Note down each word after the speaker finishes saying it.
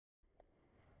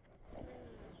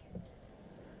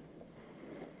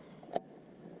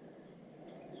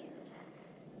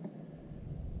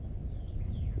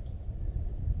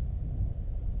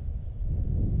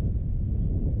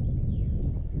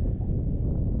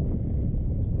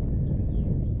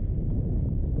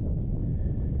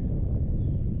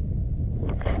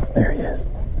There he is.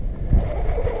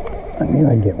 I knew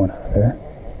I'd get one out of there.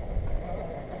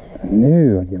 I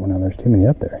knew I'd get one out of there. There's too many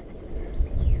up there.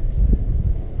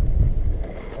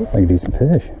 Looks like a decent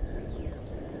fish.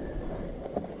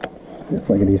 Feels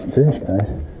like a decent fish,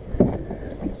 guys.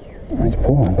 Nice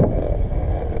pulling.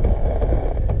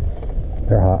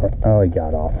 They're hot. Oh, he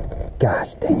got off.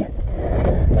 Gosh, dang it.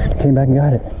 Came back and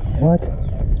got it. What?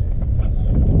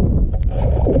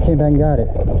 He came back and got it.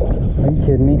 Are you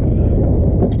kidding me?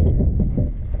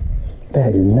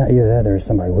 That is not either that or there's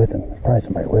somebody with him. There's probably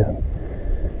somebody with him.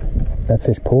 That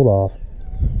fish pulled off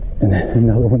and then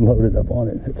another one loaded up on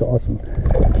it. It's awesome.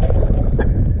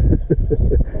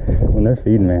 When they're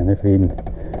feeding, man, they're feeding.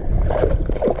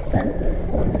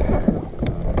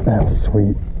 That was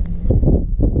sweet.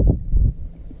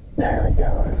 There we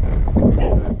go.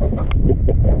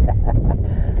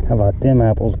 How about them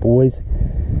apples, boys?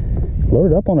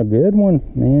 Loaded up on a good one.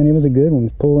 Man, it was a good one.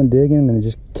 Pulling, digging, and it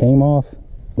just came off.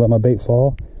 Let my bait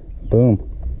fall. Boom.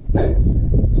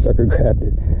 Sucker grabbed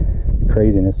it.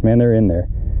 Craziness. Man, they're in there.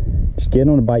 Just getting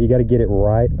on a bite, you got to get it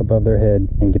right above their head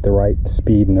and get the right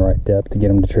speed and the right depth to get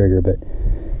them to trigger. But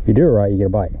if you do it right, you get a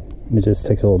bite. It just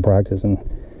takes a little practice, and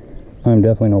I'm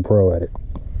definitely no pro at it.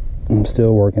 I'm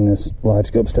still working this live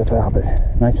scope stuff out, but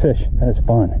nice fish. That is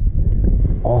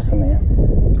fun. Awesome,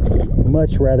 man.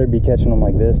 Much rather be catching them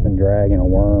like this than dragging a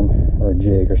worm or a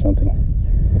jig or something.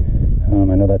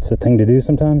 I know that's a thing to do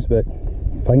sometimes, but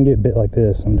if I can get bit like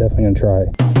this, I'm definitely going to try it.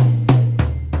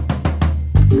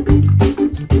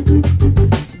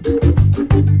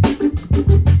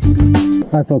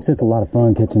 Alright folks, it's a lot of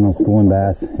fun catching those schooling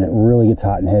bass, and it really gets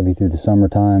hot and heavy through the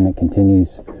summertime. It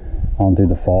continues on through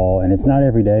the fall, and it's not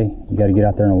every day. You got to get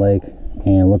out there in the lake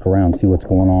and look around, see what's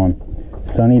going on.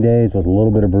 Sunny days with a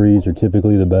little bit of breeze are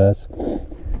typically the best.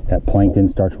 That plankton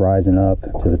starts rising up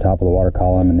to the top of the water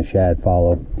column and the shad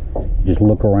follow. You just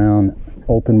look around,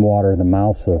 open water. The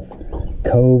mouths of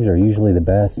coves are usually the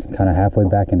best, kind of halfway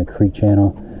back into creek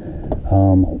channel.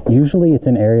 Usually it's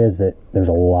in areas that there's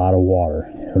a lot of water.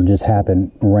 It'll just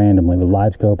happen randomly. With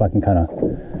live scope, I can kind of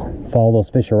follow those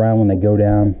fish around when they go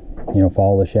down, you know,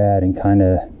 follow the shad and kind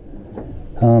of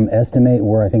estimate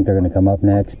where I think they're going to come up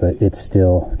next, but it's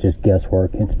still just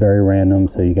guesswork. It's very random,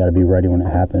 so you got to be ready when it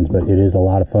happens, but it is a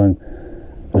lot of fun.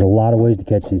 There's a lot of ways to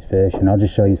catch these fish, and I'll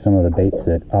just show you some of the baits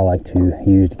that I like to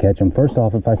use to catch them. First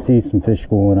off, if I see some fish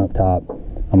schooling up top,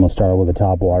 I'm going to start with a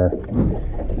top water.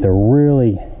 If they're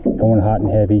really going hot and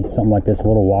heavy, something like this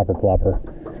little whopper plopper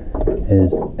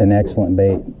is an excellent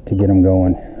bait to get them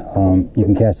going. You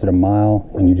can cast it a mile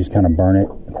and you just kind of burn it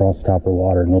across the top of the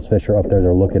water, and those fish are up there,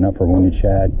 they're looking up for wounded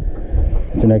shad.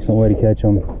 It's an excellent way to catch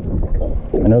them.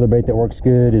 Another bait that works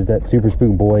good is that Super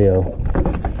Spook Boyo.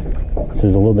 This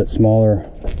is a little bit smaller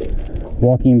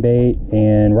walking bait,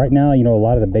 and right now, you know, a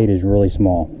lot of the bait is really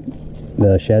small.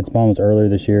 The shad spawn was earlier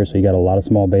this year, so you got a lot of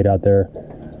small bait out there.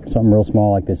 Something real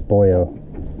small like this Boyo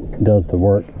does the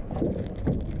work.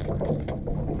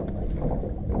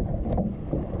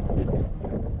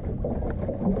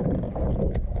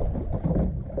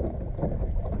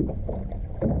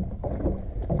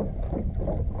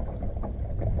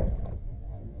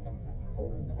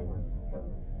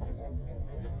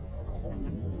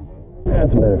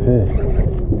 That's a better fish.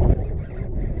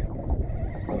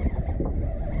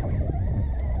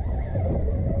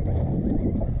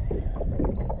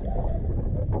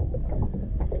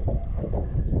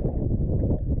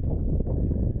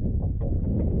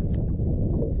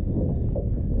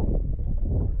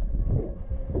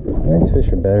 These fish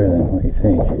are better than what you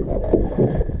think.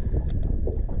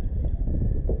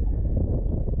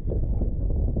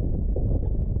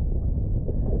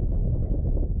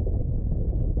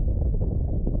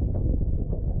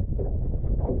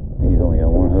 He's only got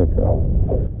one hook though.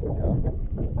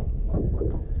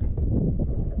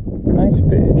 Nice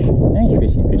fish. Nice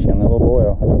fishy on that little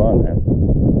boil. That's fun, man.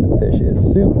 That fish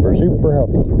is super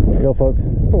healthy. Yo folks,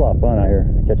 it's a lot of fun out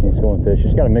here catching these schooling fish.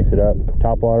 Just got to mix it up.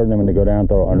 Top water, then when they go down,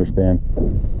 throw an underspin,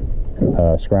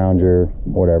 scrounger,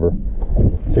 whatever.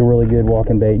 It's a really good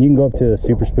walking bait. You can go up to a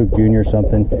Super Spook Junior or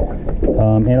something,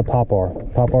 and a popar.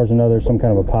 Popar is another, some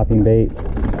kind of a popping bait.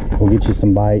 Will get you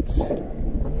some bites,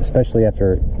 especially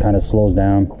after it kind of slows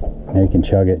down. Now you can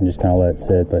chug it and just kind of let it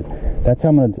sit. But that's how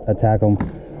I'm going to attack them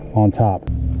on top.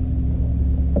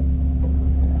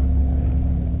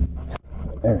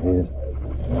 There he is.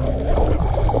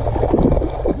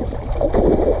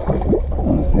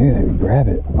 I just knew they would grab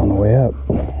it on the way up.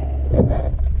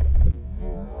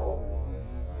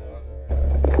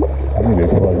 That's a good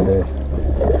quality fish.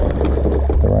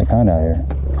 The right kind out here.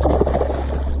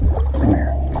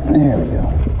 There we go.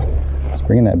 Just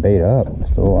bringing that bait up. It's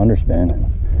still underspin.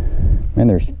 Man,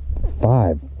 there's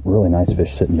 5 really nice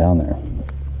fish sitting down there.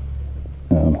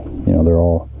 You know, they're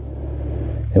all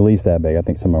at least that big. I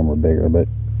think some of them were bigger, but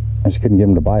I just couldn't get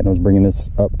them to bite, and I was bringing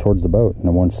this up towards the boat, and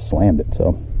the one slammed it.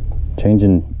 So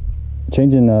changing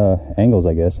angles,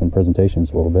 I guess, and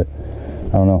presentations a little bit.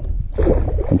 I don't know.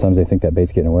 Sometimes they think that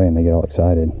bait's getting away and they get all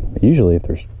excited. But usually if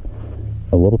there's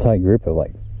a little tight group of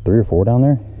like 3 or 4 down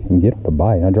there, you can get them to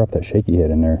bite. And I dropped that shaky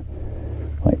head in there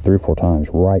like 3 or 4 times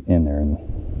right in there, and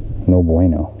no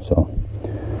bueno. So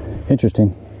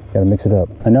interesting. Got to mix it up.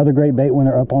 Another great bait when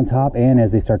they're up on top and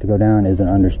as they start to go down is an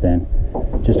underspin.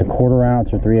 Just a 1/4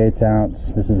 ounce or 3/8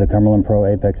 ounce. This is a Cumberland Pro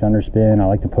Apex underspin. I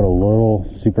like to put a little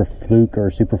Super Fluke or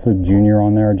Super Fluke Junior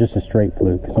on there, or just a straight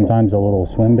fluke. Sometimes a little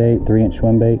swim bait, 3-inch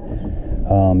swim bait.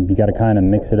 You got to kind of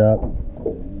mix it up.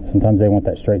 Sometimes they want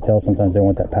that straight tail, sometimes they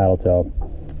want that paddle tail.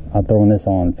 I'm throwing this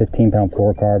on 15-pound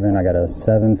fluorocarbon. I got a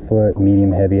 7-foot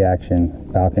medium heavy action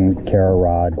Falcon Cara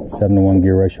rod, 7-to-1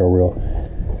 gear ratio reel.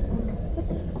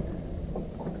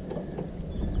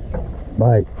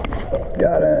 Bite.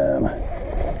 Got him.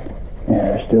 Yeah,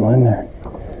 they're still in there.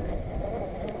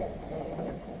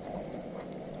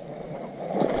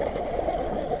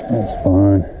 That's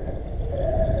fun.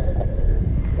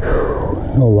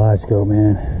 Whew. No live scope,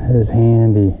 man. It is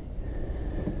handy.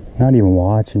 Not even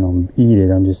watching them eat it.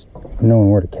 I'm just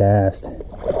knowing where to cast.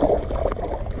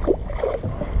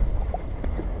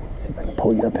 See if I can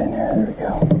pull you up in there. There we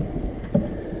go.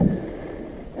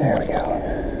 There we go.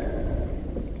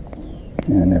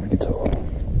 Yeah, it never gets old.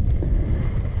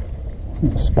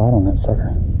 A spot on that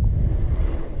sucker.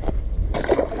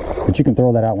 But you can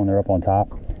throw that out when they're up on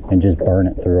top and just burn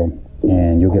it through them,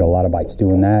 and you'll get a lot of bites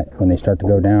doing that. When they start to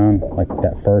go down, like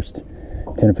that first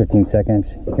 10 or 15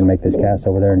 seconds, you can make this cast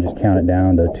over there and just count it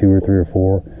down to 2 or 3 or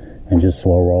 4 and just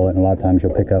slow roll it, and a lot of times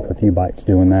you'll pick up a few bites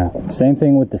doing that. Same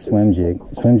thing with the swim jig.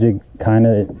 Swim jig, kind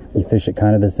of, you fish it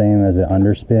kind of the same as an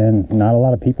underspin. Not a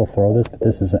lot of people throw this, but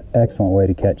this is an excellent way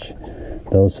to catch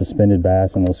those suspended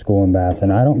bass and those schooling bass.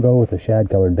 And I don't go with a shad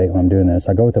colored bait when I'm doing this.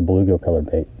 I go with a bluegill colored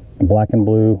bait, black and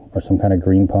blue or some kind of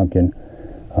green pumpkin.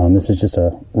 This is just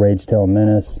a rage tail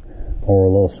menace or a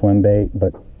little swim bait,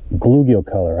 but bluegill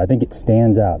color, I think it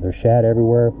stands out. There's shad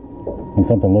everywhere, and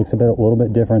something looks a little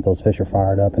bit different, those fish are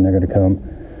fired up and they're going to come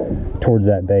towards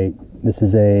that bait. This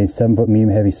is a 7-foot medium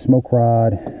heavy smoke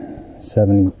rod,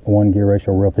 7-to-1 gear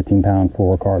ratio reel, 15-pound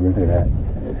fluorocarbon. Look at that.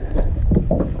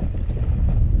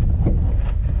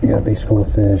 You got a big school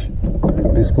of fish, a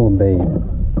big school of bait.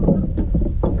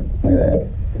 Look at that.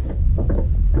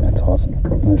 That's awesome.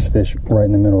 And there's fish right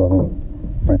in the middle of them,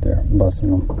 right there, busting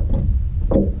them.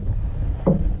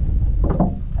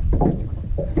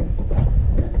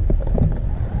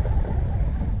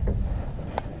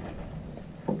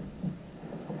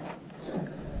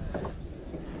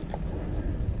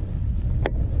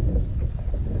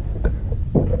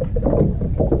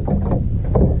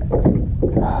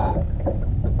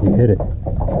 You hit it.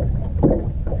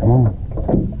 Come on.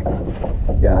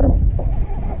 Got him.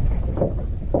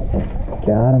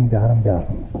 Got him, got him, got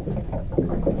him.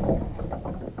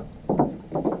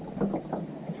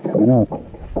 He's coming up.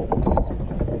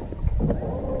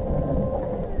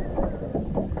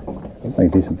 Looks like a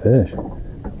decent fish.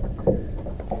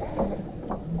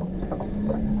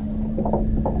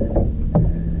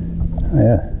 Oh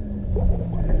yeah.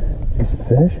 Decent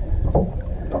fish.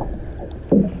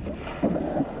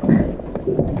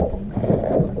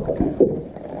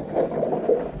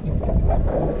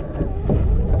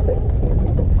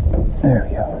 There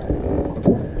we go.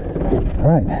 All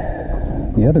right,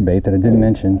 the other bait that I didn't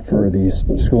mention for these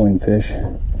schooling fish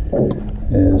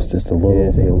is just a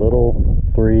little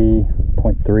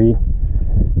 3.3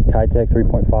 Kitech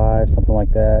 3.5, something like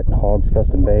that. Hawgz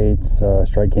Custom Baits,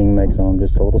 Strike King makes them.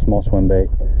 Just a little small swim bait.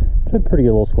 It's a pretty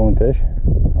good little schooling fish.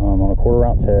 On a 1/4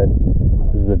 ounce head.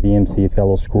 This is a VMC. It's got a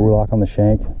little screw lock on the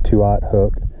shank, 2/0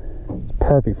 hook. It's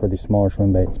perfect for these smaller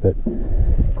swim baits, but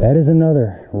that is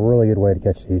another really good way to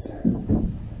catch these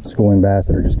schooling bass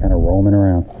that are just kind of roaming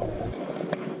around.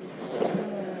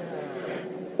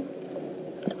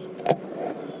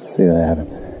 Let's see what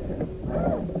happens.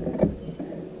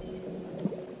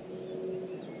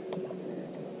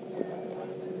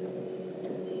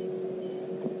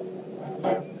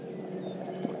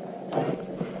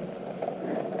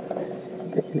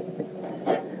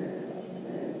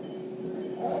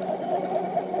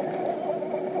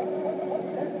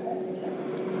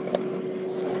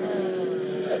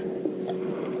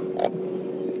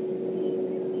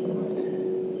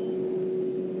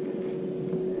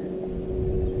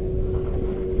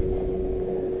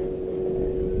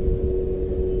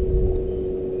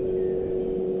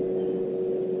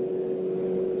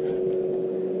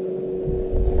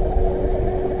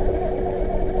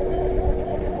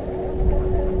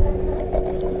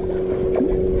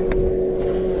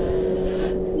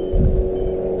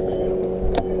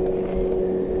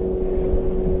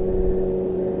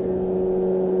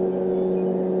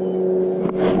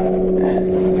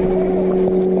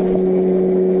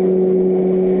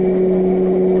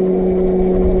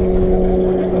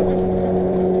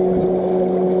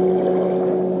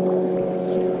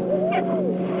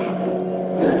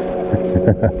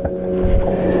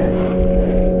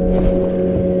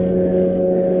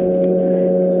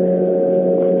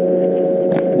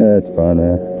 That's fun,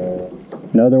 man.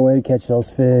 Another way to catch those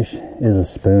fish is a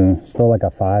spoon. Still like a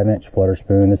 5-inch flutter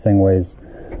spoon. This thing weighs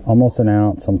almost an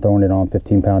ounce. I'm throwing it on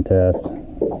 15-pound test.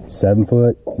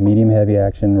 7-foot medium heavy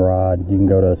action rod. You can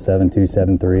go to 7.2,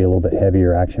 7.3, a little bit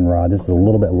heavier action rod. This is a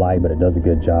little bit light, but it does a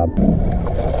good job. Ooh,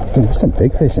 there's some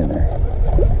big fish in there.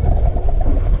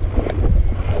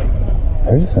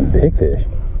 There's some big fish.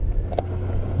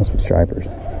 Must be stripers.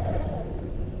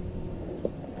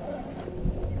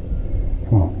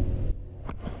 Come on.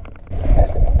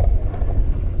 Missed it.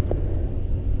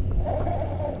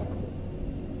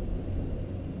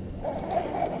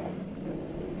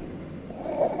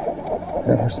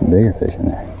 There are some bigger fish in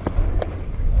there.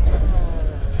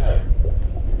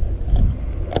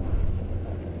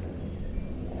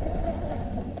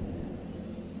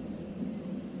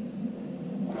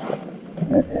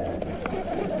 There it is.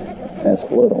 That's a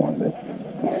little one, but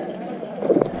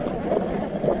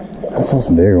I saw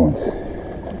some bigger ones.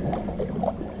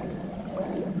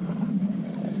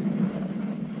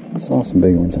 I saw some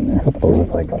bigger ones in there. A couple of those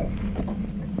look like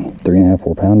 3.5,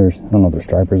 4 pounders. I don't know if they're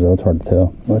stripers though, it's hard to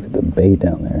tell. Look at the bait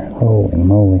down there. Holy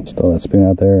moly. Just throw that spoon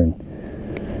out there and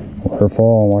let her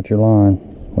fall and watch your line.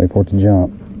 Wait for it to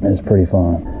jump. It's pretty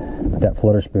fun. But that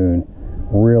flutter spoon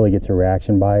really gets a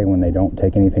reaction bite when they don't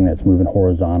take anything that's moving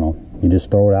horizontal. You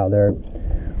just throw it out there,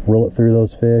 reel it through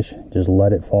those fish, just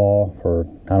let it fall for,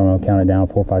 I don't know, count it down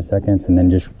 4 or 5 seconds, and then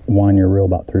just wind your reel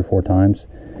about 3 or 4 times,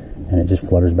 and it just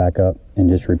flutters back up, and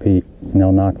just repeat. And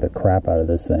they'll knock the crap out of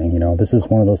this thing. You know, this is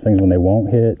one of those things when they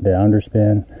won't hit the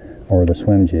underspin or the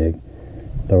swim jig.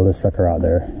 Throw this sucker out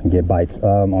there and get bites.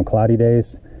 On cloudy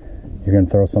days, you're gonna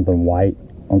throw something white.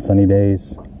 On sunny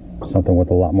days, something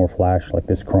with a lot more flash like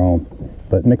this chrome.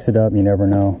 But mix it up, you never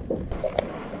know.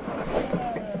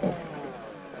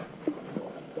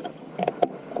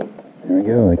 There we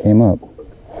go, they came up.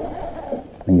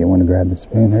 So I can get one to grab the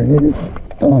spoon. There it is.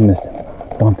 Oh, I missed it.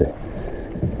 Bumped it.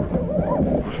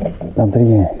 Bumped it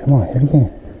again. Come on, hit it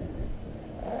again.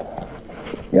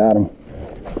 Got him.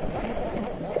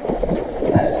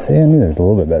 See, I knew there was a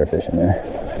little bit better fish in there.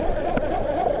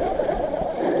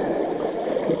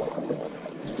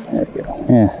 There we go.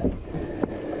 Yeah.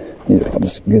 These are all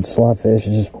just good slot fish.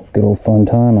 It's just good old fun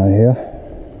time out here.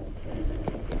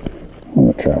 I'm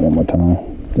gonna try it one more time,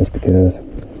 just because.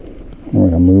 We're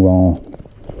gonna move on.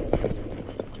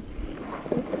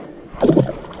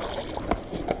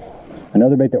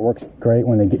 Another bait that works great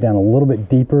when they get down a little bit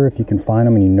deeper, if you can find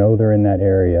them and you know they're in that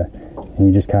area, and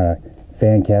you just kind of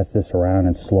fan cast this around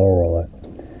and slow roll it.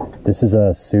 This is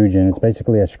a Sugin. It's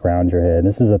basically a scrounger head.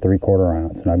 This is a 3/4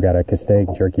 ounce, and I've got a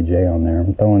Castaic Jerky J on there.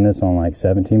 I'm throwing this on like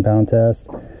 17-pound test,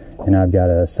 and I've got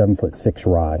a 7'6"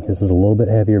 rod. This is a little bit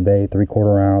heavier bait,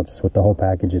 3/4 ounce. With the whole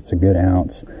package, it's a good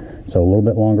ounce. So a little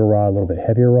bit longer rod, a little bit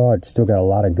heavier rod. It's still got a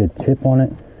lot of good tip on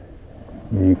it.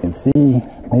 You can see,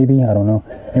 maybe, I don't know.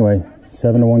 Anyway,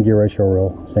 7-to-1 gear ratio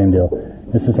reel, same deal.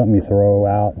 This is something you throw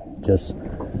out, just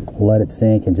let it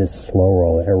sink and just slow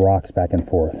roll it. It rocks back and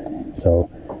forth. So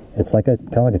it's like kind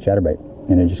of like a chatterbait,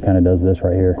 and it just kind of does this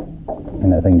right here,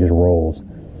 and that thing just rolls.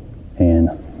 And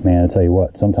man, I tell you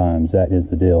what, sometimes that is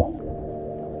the deal.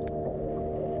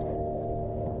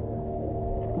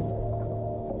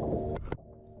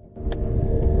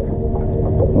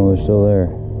 Oh, they're still there.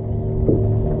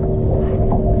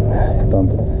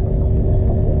 Bumped it.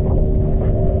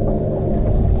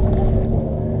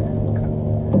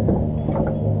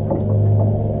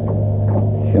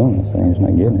 Killing this thing, just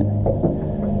not getting it.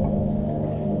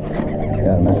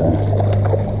 Got him that time.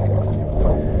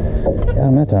 Got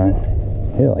him that time.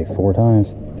 Hit it like 4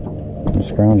 times. The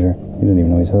scrounger. He doesn't even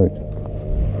know he's hooked.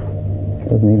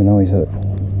 Doesn't even know he's hooked.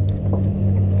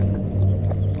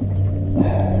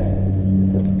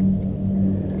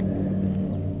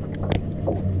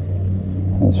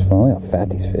 That's fun. Look how fat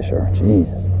these fish are.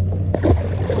 Jesus.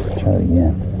 Try it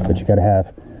again. But you gotta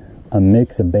have a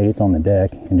mix of baits on the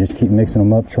deck and just keep mixing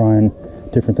them up, trying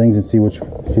different things and see which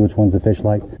ones the fish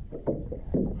like.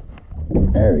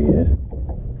 There he is.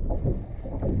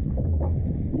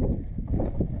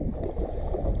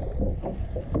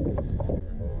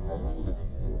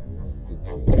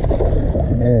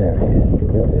 There he is. He's a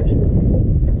good fish.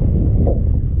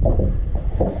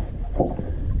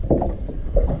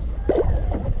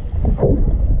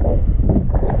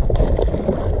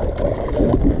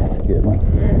 That's a good one.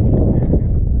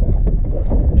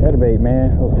 Chatterbait,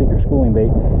 man. Little secret schooling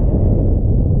bait.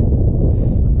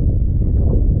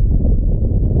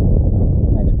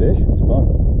 Nice fish. It's fun.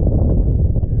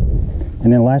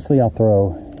 And then lastly, I'll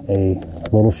throw a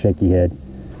little shaky head.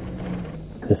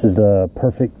 This is the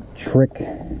Perfect Trick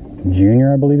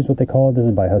Junior, I believe is what they call it. This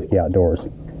is by Husky Outdoors.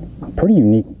 Pretty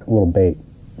unique little bait.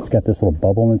 It's got this little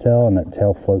bubble in the tail, and that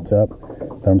tail floats up.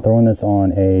 But I'm throwing this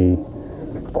on a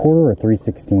 1/4 or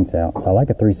 3/16 ounce. I like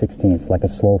a 3/16, like a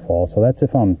slow fall. So that's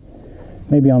if I'm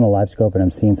maybe on the live scope and I'm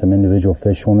seeing some individual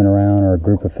fish swimming around or a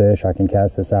group of fish, I can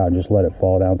cast this out and just let it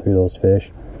fall down through those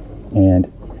fish. And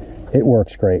it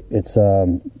works great. It's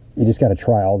you just got to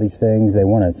try all these things.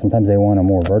 Sometimes they want a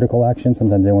more vertical action,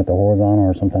 sometimes they want the horizontal,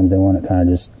 or sometimes they want it kind of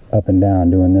just up and down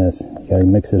doing this. You got to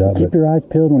mix it up. Keep your eyes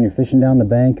peeled when you're fishing down the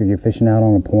bank or you're fishing out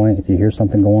on a point. If you hear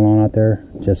something going on out there,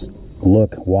 just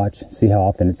look, watch, see how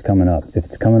often it's coming up. If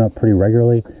it's coming up pretty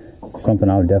regularly, it's something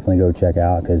I would definitely go check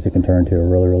out, because it can turn into a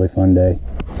really, really fun day.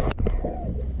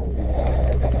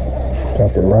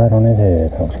 Dropped it right on his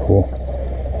head. That was cool.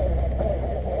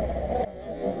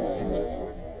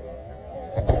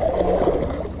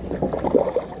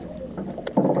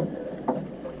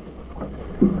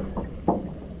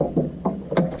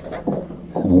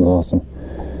 That was awesome.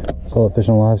 Saw the fish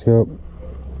on live scope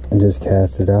and just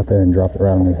cast it out there and dropped it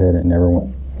right on his head. It never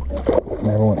went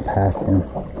past him.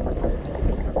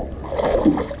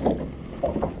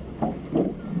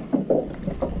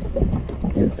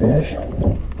 Good fish.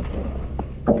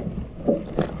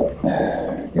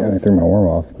 Yeah, I threw my worm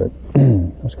off, but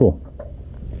that was cool.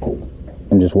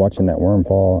 I'm just watching that worm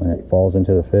fall, and it falls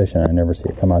into the fish, and I never see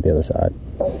it come out the other side.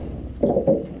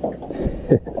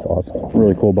 It's awesome.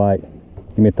 Really cool bite.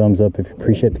 Give me a thumbs up if you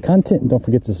appreciate the content, and don't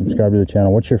forget to subscribe to the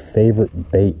channel. What's your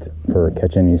favorite bait for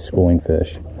catching these schooling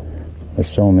fish? There's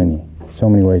so many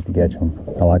ways to catch them.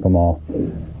 I like them all.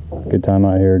 Good time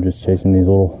out here just chasing these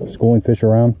little schooling fish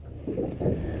around.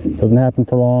 Doesn't happen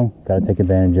for long. Got to take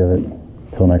advantage of it.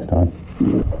 Until next time.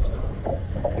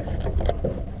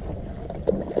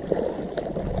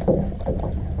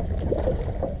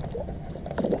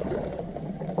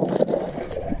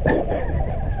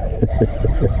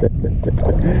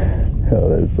 Oh,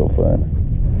 that is so fun.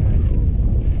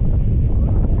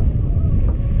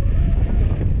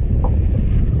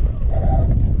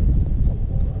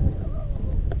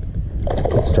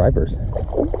 It's stripers.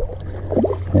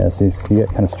 Yeah, see, you got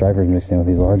kind of stripers mixed in with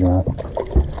these largemouth.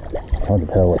 It's hard to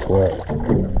tell what's what.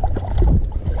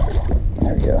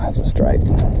 There we go, that's a stripe.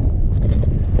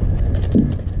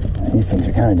 These things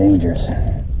are kind of dangerous.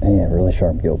 They have really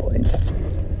sharp gill blades.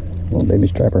 Little baby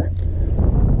striper.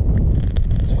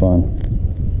 It's fun.